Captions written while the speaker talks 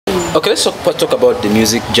Okay, let's talk about the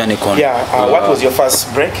music journey. Yeah, what was your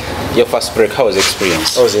first break? Your first break, how was the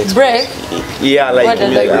experience? How was it? Break? Yeah,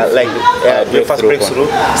 your first breakthrough.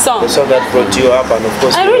 Song. The song that brought you up, and of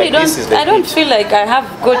course, I really I don't feel like I have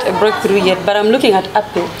got a breakthrough yet, but I'm looking at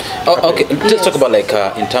Apple. Oh, okay. Let's talk about like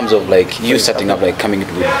in terms of like you setting up, like coming with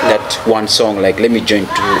that one song, like let me join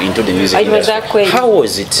into the music. It was that way. How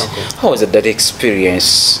was it? How was it, that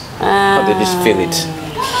experience? How did you feel it?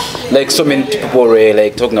 Like so many people were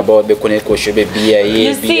like talking about the Koneko Shobe BIE.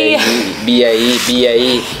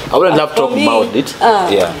 I wouldn't have talked about it.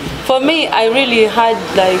 Yeah. For me, I really had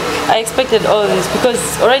like I expected all this because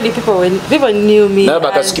already people knew me. Like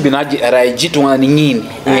it's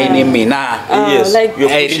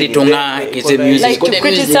a music. Like to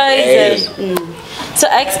criticize. So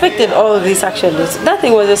I expected all this actually. So that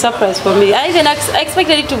thing was a surprise for me. I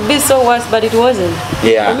expected it to be so worse, but it wasn't.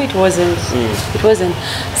 Yeah. For me, it wasn't. It wasn't.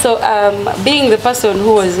 So being the person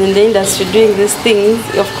who was in the industry doing these things,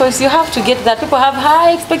 of course, you have to get that. People have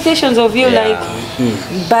high expectations of you, like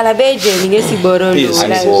balabeje ningesi borolo,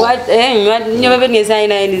 like what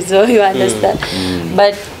so you understand.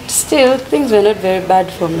 But still, things were not very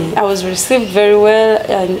bad for me. I was received very well,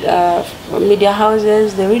 and media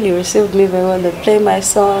houses, they really received me very well. They play my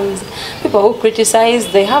songs. People who criticize,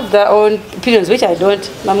 they have their own opinions, which I don't.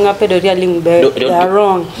 They are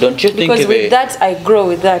wrong. Don't you think? Because with that, I grow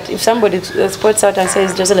with that. If somebody spots out and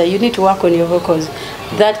says, Jozelah, you need to work on your vocals,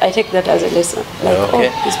 that I take that as a lesson. Like,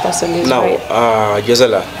 okay. This person is now, right.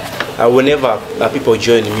 Jozelah, whenever people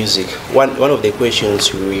join music, one of the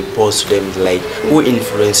questions we pose to them is like, who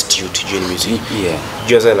influenced you to join music? Yeah,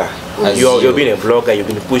 Jozelah, you've been a blogger, you've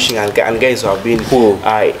been pushing, and guys who have been,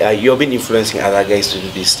 you've been influencing other guys to do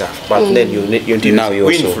this stuff. But then who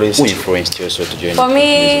influenced you also to join? For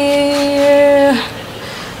me,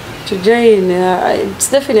 to join, it's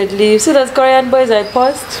definitely, you see those Korean boys I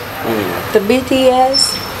post, the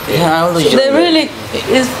BTS. Yeah, they really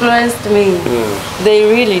influenced me. They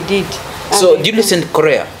really did. So, do you listen to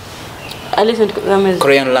Korea? I listen to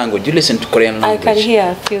Korean language. Do you listen to Korean language? I can hear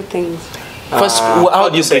a few things. First, how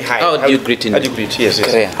do you say hi? How do you greet in Yes.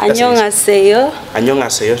 Korean? Annyeonghaseyo.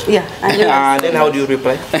 Annyeonghaseyo. Yeah. Then how do you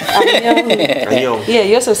reply? Annyeong. Yeah,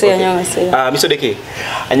 you also say annyeonghaseyo. Mr. Deke,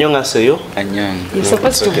 annyeonghaseyo. Annyeong. You're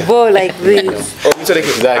supposed to bow like this. Mr.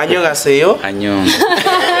 Deke, annyeonghaseyo. Annyeong.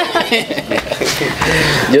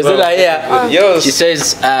 Jozelah here, she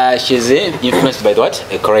says she's influenced by what?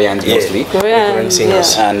 Koreans mostly. Korean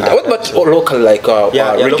singers. Yeah. And what about local, like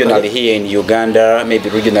regional here in Uganda, maybe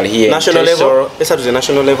regional here national level? Let's start with the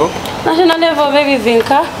national level. National level, maybe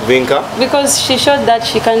Vinka. Because she showed that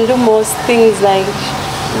she can do most things, like,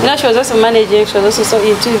 you know, she was also managing, she was also so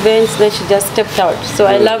into events, then she just stepped out. So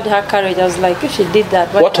I loved her courage. I was like, if she did that,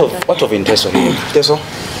 what of Teso here? Teso?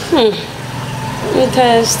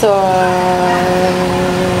 Teso.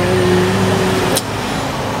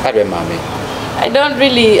 I don't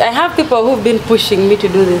really, I have people who've been pushing me to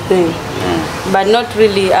do the thing, but not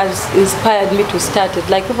really as inspired me to start it.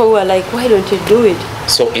 Like people who are like, why don't you do it?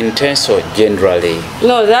 So in Teso generally?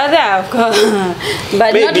 No, that of course.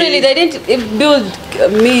 But maybe not really, they didn't build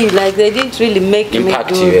me, like they didn't really make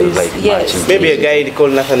impact me do you, this. like yes. Maybe a guy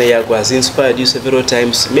called Nathan Yago has inspired you several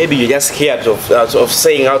times. Maybe you're just scared of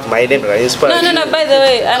saying out my name and inspired No, by the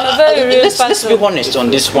way, I'm a very real person. Let's be honest on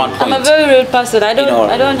this one point. I'm a very real person. I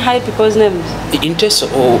don't hide people's names. In Teso,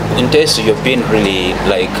 you've been really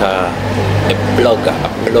like a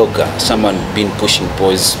blogger, someone been pushing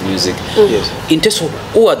boys' music. Yes. In Teso,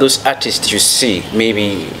 who are those artists you see?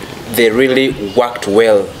 Maybe they really worked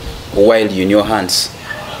well while you're in your hands.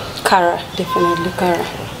 Kara, definitely Kara.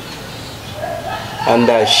 And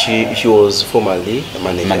she was formerly a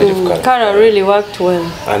manager of Kara. Kara really worked well.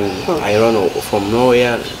 And I don't know, from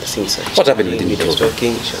nowhere, things like what happened with the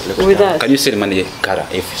with that? Can you say the manager Kara,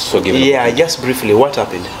 if so given? Yeah, just briefly, what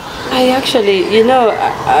happened? I actually,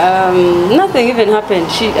 nothing even happened.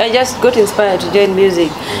 I just got inspired to join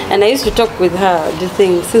music, and I used to talk with her the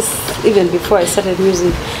things since even before I started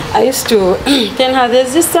music. I used to tell her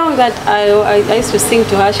there's this song that I used to sing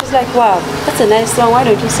to her. She's like, wow, that's a nice song. Why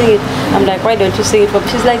don't you sing it? I'm like, why don't you sing it for me?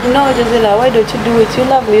 She's like, no, Jozelah, why don't you do it? You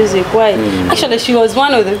love music. Why? Actually, she was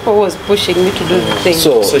one of the people who was pushing me to do the thing.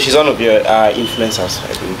 So she's one of your influencers,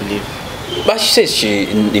 I believe. But she says she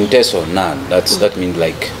in Teso now. That means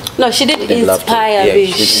like. No, she did inspire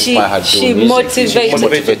me. She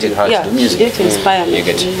motivated her to do music. She did inspire me.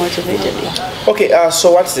 She motivated me. Okay,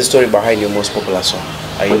 so what's the story behind your most popular song?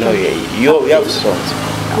 You have songs.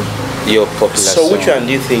 Your popular song. So which one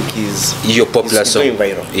do you think is your popular song? Going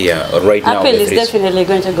viral? Yeah, right now. Apple is definitely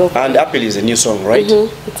going to go. And Apple is a new song, right?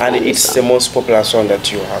 And it's the most popular song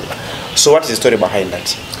that you have. So what's the story behind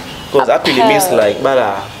that? Because happy means like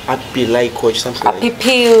happy like coach something. Happy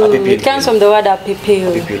pill. It comes from the word happy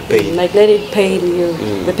pill. Pain. Like let it pain you.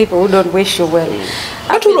 The people who don't wish you well.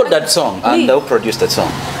 But who wrote that song and who produced that song?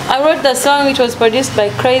 I wrote the song. It was produced by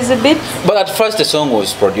Crazy Bit. But at first the song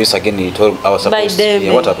was produced again. He told I was supposed. By them.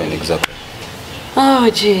 Yeah, what happened exactly? Oh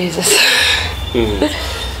Jesus.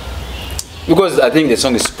 Because I think the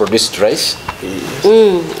song is produced twice.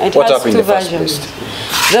 It What has happened in two the first versions.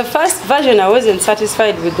 place? The first version, I wasn't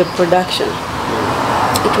satisfied with the production.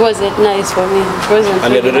 It wasn't nice for me. It wasn't.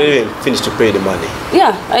 And they really didn't even finish to pay the money.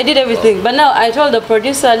 Yeah, I did everything. But now I told the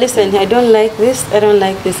producer, listen, I don't like this, I don't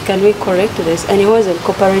like this. Can we correct this? And he wasn't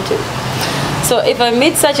cooperative. So if I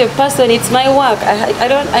meet such a person, it's my work. I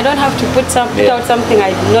don't have to put out something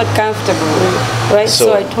I'm not comfortable with, right?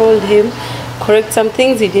 So I told him, correct some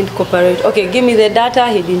things, he didn't cooperate. Okay, give me the data,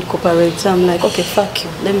 he didn't cooperate. So I'm like, okay, fuck you,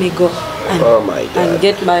 let me go and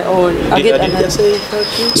get my own. I'll get another. Say fuck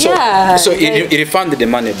you? So he refunded the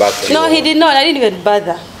money back to you? No, he did not. I didn't even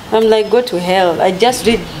bother. I'm like, go to hell. I just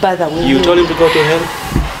did bother with You him. told him to go to hell?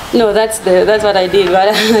 No, that's what I did, but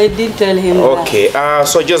I didn't tell him Okay,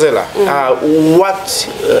 so Jozelah, what's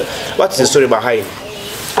the story behind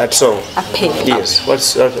that song? Appeal. Yes,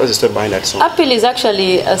 what's the story behind that song? Appeal is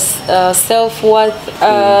actually a self-worth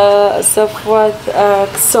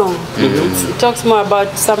song. It talks more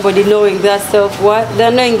about somebody knowing their self-worth,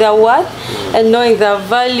 knowing their worth, and knowing their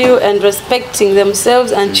value, and respecting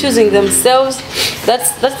themselves and choosing themselves.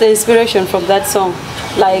 That's the inspiration from that song.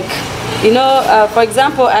 Like, you know, for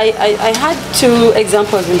example, I had two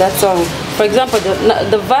examples in that song. For example,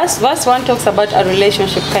 the verse one talks about a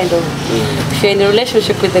relationship, kind of. If you're in a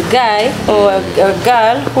relationship with a guy or a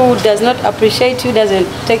girl who does not appreciate you, doesn't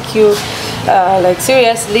take you like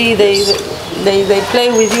seriously, they play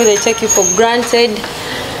with you, they take you for granted.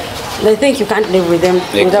 They think you can't live with them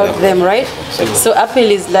without them, right? Exactly. So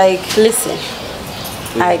Appeal is like, listen,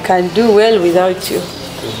 I can do well without you.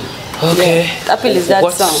 Okay. Yeah. Appeal is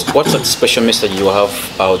that song. What's a special message you have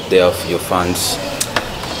out there for your fans?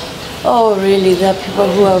 Oh, really? There are people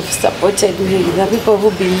who have supported me. There are people who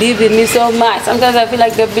believe in me so much. Sometimes I feel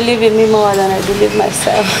like they believe in me more than I believe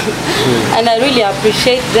myself. And I really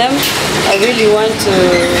appreciate them. I really want to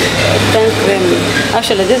thank them.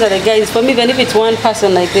 Actually, these are the guys. For me, even if it's one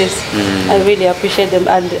person like this, I really appreciate them.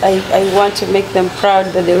 And I want to make them proud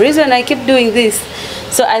that the reason I keep doing this.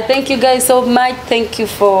 So I thank you guys so much. Thank you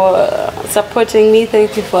for supporting me.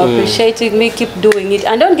 Thank you for appreciating me. Keep doing it.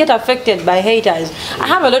 And don't get affected by haters. I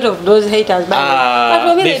have a lot of those haters. But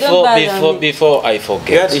for me, they don't bother me. Before I forget.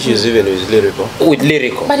 You had issues even with Lyrical. With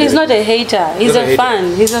Lyrical. But he's not a hater. He's a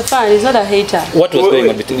fan. He's a fan. He's not a hater. What was going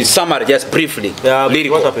on between? Summary, just briefly. Yeah,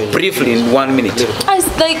 Lyrical. what happened? Briefly in 1 minute.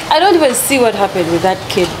 I don't even see what happened with that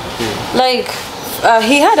kid. Like,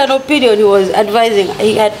 he had an opinion. He was advising.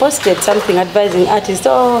 He had posted something advising artists.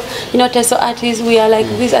 Oh, you know, teso artists, we are like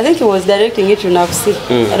this. I think he was directing it to Nafsi.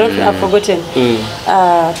 I've forgotten.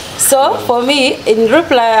 So for me, in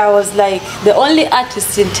reply, I was like, the only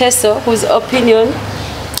artist in teso whose opinion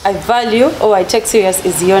I value or I take serious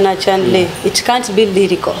is Yona Chandler. It can't be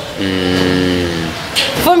Lyrical.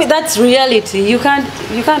 For me, that's reality. You can't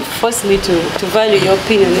force me to value your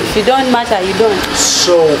opinion. If you don't matter, you don't.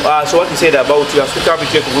 So what he said about you, as we come to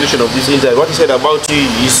a conclusion of this interview, what he said about you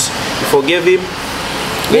is you forgave him.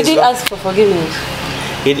 He did ask for forgiveness.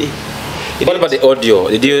 What about the audio?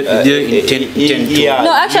 Did you intend to?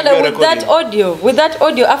 No, actually, with that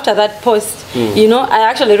audio after that post, you know, I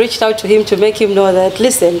actually reached out to him to make him know that,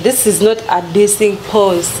 listen, this is not a dissing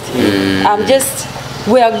post. I'm just,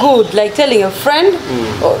 we are good, like telling a friend,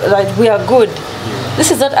 like we are good. This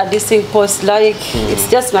is not a dissing post, like it's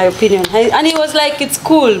just my opinion. And he was like, it's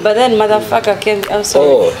cool, but then motherfucker came. I'm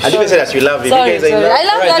sorry. And you said that you love him. Sorry. I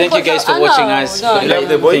love that. Thank you guys for watching us. You love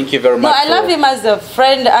the boy? Thank you very much. No, I love him as a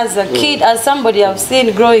friend, as a kid, as somebody I've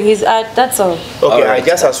seen growing his art. That's all. Okay, right.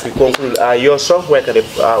 Just as we conclude, your song, where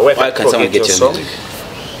can someone get your song?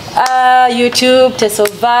 YouTube, Teso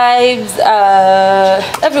Vibes,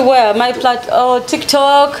 everywhere. My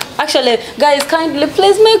TikTok. Actually, guys, kindly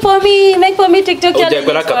please make for me TikTok.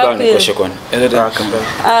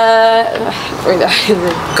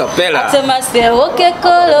 Atemase oke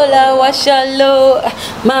kolola washalo,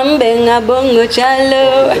 mambenga bongo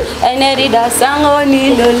chalo, enerida sango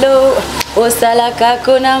ni lolo. Osala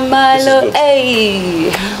kakuna malo. Hey.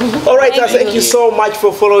 All right, thank you so much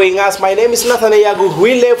for following us. My name is Nathan Yagu.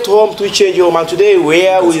 We left home to change home, and today we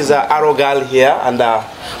are with Arogal here and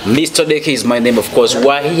Mr. Deke is my name, of course.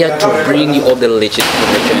 We're here to bring you all the latest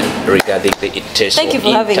information regarding the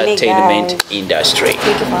entertainment industry.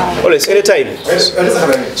 Thank you for having me. Always, anytime.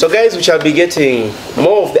 So guys, we shall be getting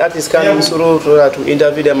more of the artists coming through to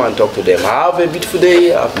interview them and talk to them. Have a beautiful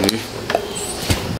day.